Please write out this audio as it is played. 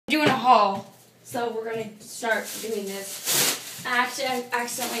haul. So we're going to start doing this. I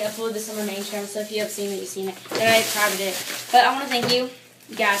accidentally uploaded this on my main channel, so if you have seen it, you've seen it. And I private it. But I want to thank you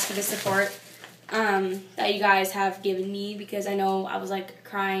guys for the support that you guys have given me, because I know I was like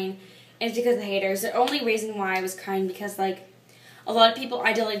crying. And it's because of the haters. The only reason why I was crying because like a lot of people,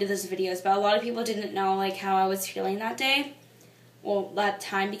 I deleted those videos, but a lot of people didn't know like how I was feeling that day. Well, that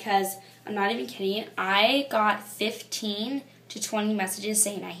time, because I'm not even kidding. I got 15 to 20 messages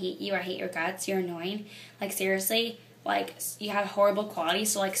saying, I hate you, I hate your guts, you're annoying. Like, seriously, like, you have horrible quality,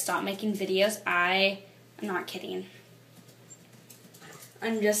 so, like, stop making videos. I'm not kidding.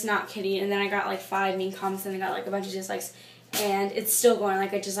 I'm just not kidding. And then I got, like, 5 mean comments, and I got, like, a bunch of dislikes. And it's still going.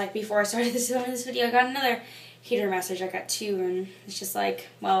 Like, I just, like, before I started this video, I got another hater message. I got 2, and it's just, like,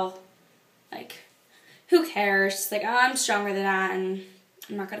 well, like, who cares? Just like, oh, I'm stronger than that, and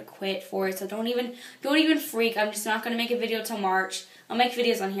I'm not gonna quit for it. So don't even freak. I'm just not gonna make a video till March. I'll make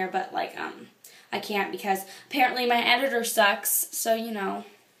videos on here, but like I can't because apparently my editor sucks. So you know,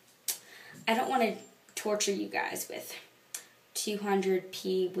 I don't want to torture you guys with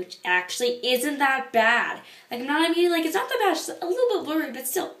 200p, which actually isn't that bad. Like I'm not. I mean, like it's not that bad. It's a little bit blurry, but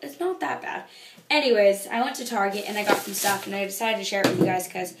still, it's not that bad. Anyways, I went to Target and I got some stuff, and I decided to share it with you guys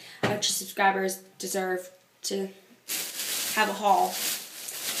because extra subscribers deserve to have a haul.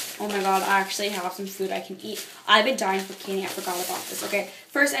 Oh my god, I actually have some food I can eat. I've been dying for candy. I forgot about this. Okay,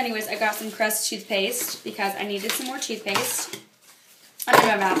 first, anyways, I got some Crest toothpaste because I needed some more toothpaste. I'm in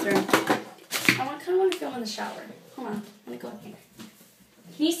my bathroom. I kind of want to film in the shower. Hold on, I'm going to go in here.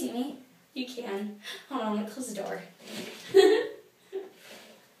 Can you see me? You can. Hold on, I'm going to close the door.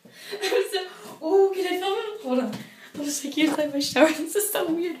 Oh, can I film it? Hold on. I'm just like inside my shower. This is so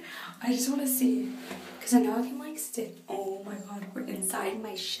weird. I just want to see. Because I know I can like sit. Oh my god, we're inside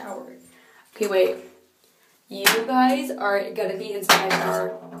my shower. Okay, wait. You guys are going to be inside my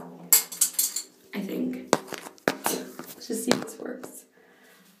shower. I think. Let's just see if this works.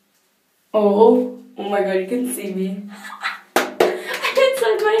 Oh my god, you can see me. I'm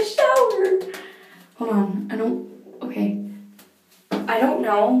inside my shower. Hold on. I don't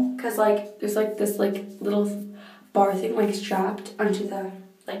know, because, like, there's, like, this, like, little bar thing, like, strapped onto the,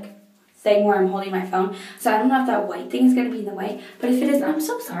 like, thing where I'm holding my phone. So I don't know if that white thing is going to be in the way. But if it is, I'm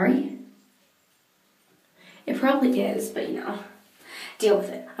so sorry. It probably is, but, you know, deal with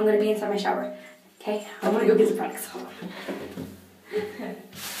it. I'm going to be inside my shower. Okay? I'm going to go get some products. Hold on.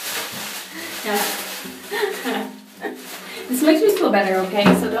 This makes me feel better, okay?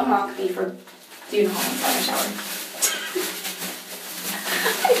 So don't mock me for doing a haul inside my shower.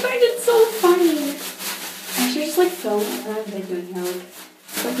 I find it so funny. I should just like film what I'm doing here. Like,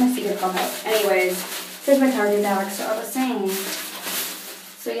 it's like my secret pop out. Anyways, here's my Target bag. So I was saying.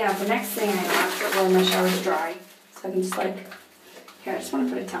 So yeah, the next thing I have to my shower is dry. So I can just like. Here, I just want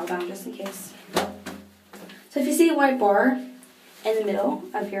to put a towel down just in case. So if you see a white bar in the middle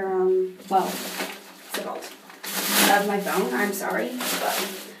of your well, what's it called? Of my phone. I'm sorry, but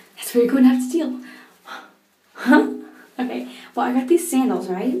that's where you're going to have to deal. Huh? Okay, well, I got these sandals,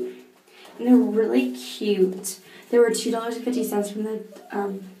 right? And they're really cute. They were $2.50 from the,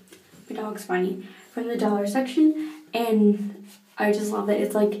 my dog's funny, from the dollar section. And I just love it.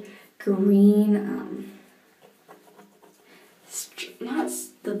 It's like green, not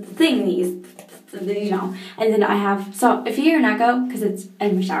the thingies, you know. And then I have, so if you hear an echo, because it's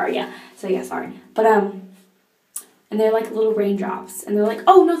in my shower, yeah. So yeah, sorry. But, and they're like little raindrops. And they're like,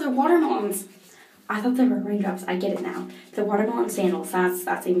 oh no, they're watermelons. I thought they were raindrops. I get it now. The watermelon sandals.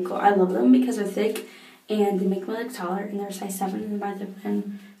 That's even cool. I love them because they're thick and they make me look taller. And they're size 7 and by the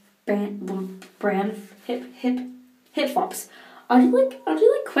brand hip flops. I'll do like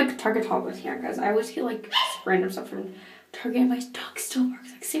quick Target haul with here because I always get like random stuff from Target. And my dog still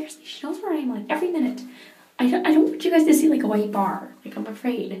works. Like seriously, she knows where I am like every minute. I don't want you guys to see like a white bar. Like I'm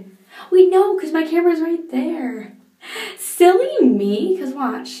afraid. Wait, no, because my camera's right there. Silly me. Because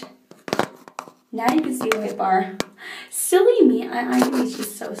watch. Now you can see the white bar. Silly me. I think it's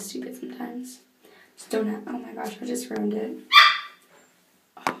just so stupid sometimes. Just don't have, oh my gosh, I just ruined it.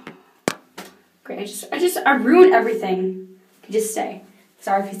 Oh. Great, I ruined everything. You just stay.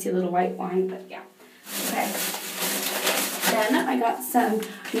 Sorry if you see a little white line, but yeah. Okay. Then I got some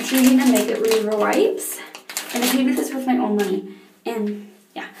Neutrogena Make It Reaver wipes. And I paid for this with my own money. And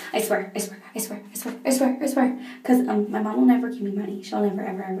yeah, I swear. Because my mom will never give me money. She'll never,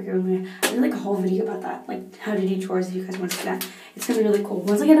 ever give me money. I'll do like a whole video about that. Like how to do chores if you guys want to see that. It's going to be really cool.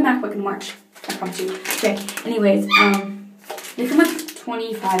 Once I get a MacBook in March, I promise you. Okay, anyways, they come with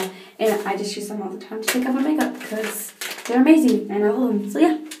 25. And I just use them all the time to take off my makeup. Because they're amazing. And I love them. So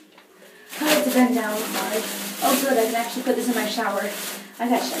yeah. I have to bend down. Sorry. Oh good, I can actually put this in my shower. I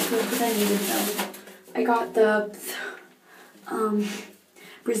got shampoo because I needed some. I got the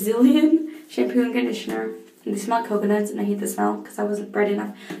Brazilian shampoo and conditioner. And they smell like coconuts, and I hate the smell because I wasn't bright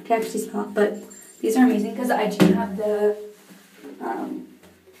enough to actually smell it. But these are amazing because I do have the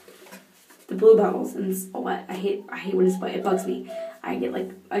blue bottles, and it's wet. I hate when it's wet. It bugs me. I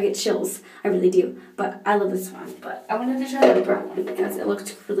get chills. I really do. But I love this one. But I wanted to try the brown one because it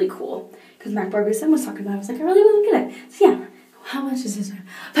looked really cool. Because Mac Barbusa was talking about it. I was like, I really want to get it. So yeah. How much is this?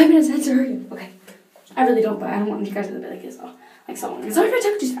 5 minutes answer. Okay. I really don't, but I don't want you guys to be like this. Like so long. Sorry if I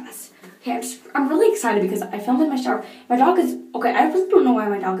talk too fast. Okay, I'm really excited because I filmed in my shower. My dog is okay. I really don't know why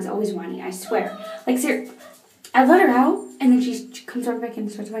my dog is always whining. I swear. Like seriously, I let her out, and then she comes right back in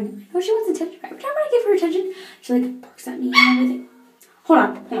and starts whining. No, she wants attention. Every time I give her attention, she like barks at me and everything. Hold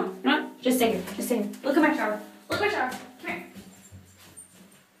on. No, just stay here. Look at my shower. Come here.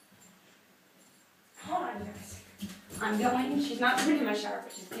 Hold on, you guys. I'm going. She's not putting in my shower,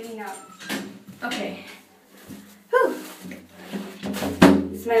 but she's getting out. Okay. Whew.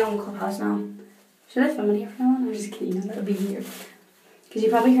 It's my own clubhouse now. Should I film it here from now on? I'm just kidding. That would be weird. Because you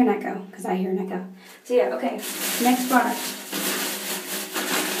probably hear an echo. Because I hear an echo. So yeah, okay. Next product.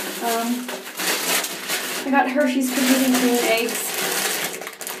 I got Hershey's cookies and cream eggs.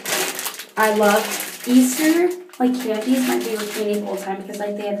 I love Easter. Like candy is my favorite candy of all time because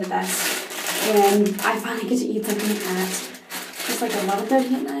like they have the best. And I finally get to eat something at just like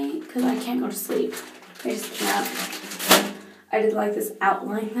 11:30 at night because I can't go to sleep. I just can't. I did like this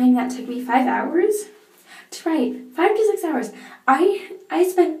outline thing that took me 5 hours to write. 5 to 6 hours. I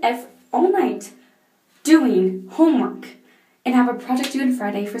spent all night doing homework and have a project due on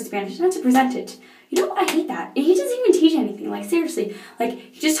Friday for Spanish and I have to present it. You know, I hate that. And he doesn't even teach anything. Like, seriously. Like,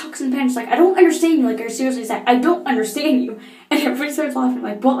 he just talks in Spanish. Like, I don't understand you. Like, I seriously said, I don't understand you. And everybody starts laughing.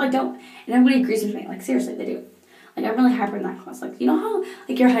 Like, well, I don't. And everybody agrees with me. Like, seriously, they do. Like, I'm really hyper in that class. Like, you know how,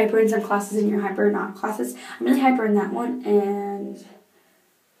 like, you're hyper in some classes and you're hyper in not classes? I'm really hyper in that one. And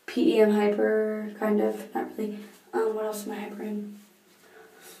PE, I'm hyper, kind of. Not really. What else am I hyper in?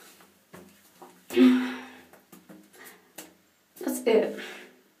 That's it.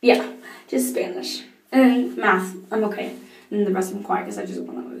 Yeah, just Spanish. And math, I'm okay. And the rest I'm quiet because I don't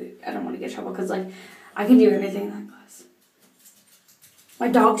want to get in trouble because, like, I can do everything in that class. My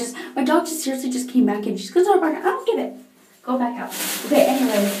dog just seriously just came back in. She's going to start barking. I don't get it. Go back out. Okay,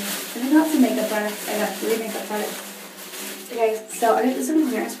 anyways. And I got some makeup products. I got 3 makeup products. Okay, so I got this one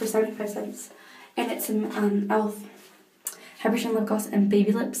here. It's for 75 cents. And it's some e.l.f. Hydration Lip Gloss and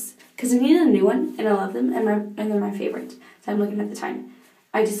Baby Lips. Because I needed a new one, and I love them, and they're my favorite. So I'm looking at the time.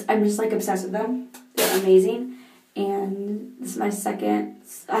 I'm just like obsessed with them. They're amazing. And this is my second,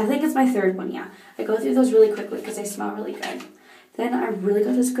 I think it's my third one, yeah. I go through those really quickly because they smell really good. Then I really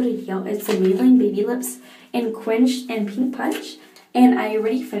got this good yellow. It's the Maybelline Baby Lips in Quench and Pink Punch. And I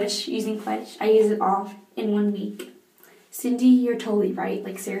already finished using Quench. I use it all in 1 week. Cindy, you're totally right.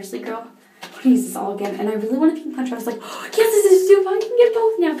 Like, seriously, girl. I'm going to use this all again. And I really want a Pink Punch. I was like, oh, yes, this is super. I can get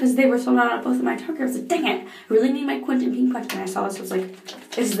both now. Because they were sold out of both of my Target. I was like, dang it. I really need my Quench and Pink Punch. And I saw this. I was like,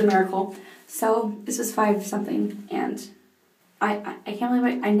 this is the miracle. So, this was 5 something. And I can't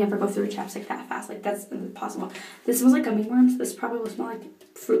believe I never go through a chapstick that fast. Like, that's impossible. This smells like gummy worms. This probably will smell like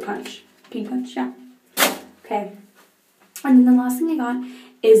fruit punch. Pink punch, yeah. Okay. And then the last thing I got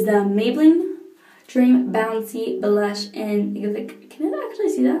is the Maybelline Dream Bouncy Blush in, can I actually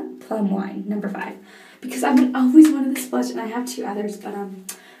see that? Plum Wine, number 5. Because I've always wanted this blush, and I have 2 others, but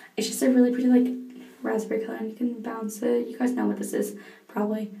it's just a really pretty, like, raspberry color, and you can bounce it. You guys know what this is,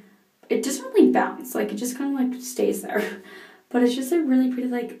 probably. It doesn't really bounce. Like, it just kind of, like, stays there. But it's just a really pretty,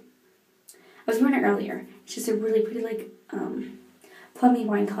 like, I was wearing it earlier. It's just a really pretty, like, plummy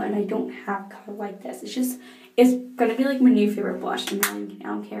wine color, and I don't have color like this. It's gonna be, like, my new favorite blush, and I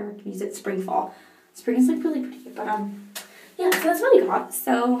don't care. I can use it spring, fall. Spring is, like, really pretty, but, yeah, so that's what I got.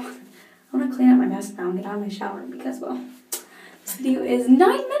 So, I want to clean up my mess now and get out of my shower because, well, this video is 9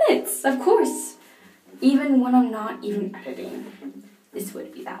 minutes, of course. Even when I'm not even editing, this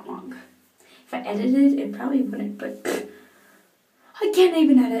would be that long. If I edited, it probably wouldn't, but I can't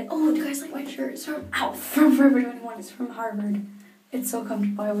even edit. Oh, do you guys like my shirt? It's from Forever 21. It's from Harvard. It's so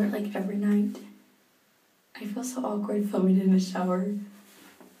comfortable. I wear it like every night. I feel so awkward filming in the shower.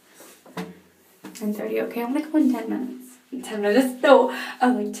 9:30. Okay, I'm gonna go in 10 minutes. 10 minutes? No,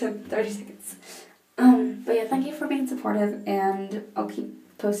 like 30 seconds. But yeah, thank you for being supportive, and I'll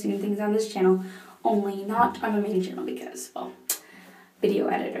keep posting things on this channel. Only not on my main channel because, well, video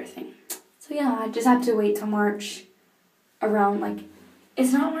editor thing. So yeah, I just have to wait till March. Around, like,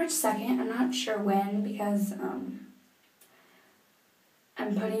 it's not March 2nd, I'm not sure when, because, I'm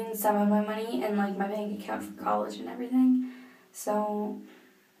putting some of my money in, like, my bank account for college and everything, So,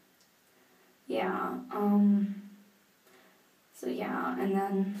 yeah, and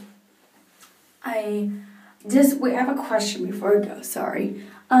then wait, I have a question before I go, sorry.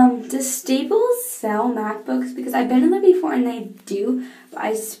 Does Staples sell MacBooks? Because I've been in there before and they do, but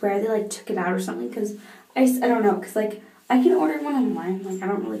I swear they, like, took it out or something, because I don't know, because, like, I can order one online, like, I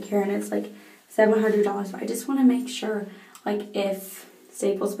don't really care, and it's, like, $700, but I just want to make sure, like, if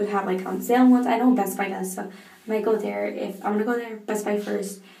Staples would have, like, on sale ones. I know Best Buy does, so I might go there. I'm gonna go there, Best Buy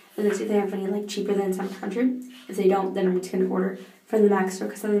first, and then see if they have any, like, cheaper than $700. If they don't, then I'm just gonna order from the Mac store,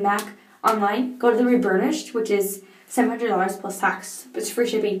 because on the Mac online, go to the Reburnished, which is $700 plus tax, but it's free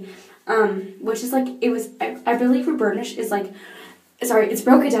shipping, which is, like, I believe Reburnished is, like, sorry, it's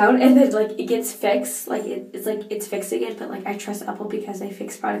broken down, and then, like, it gets fixed, like, it's fixed again, but, like, I trust Apple because they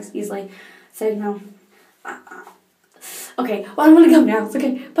fix products easily, so, you know, okay, well, I'm gonna go now, it's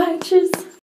okay, bye, cheers.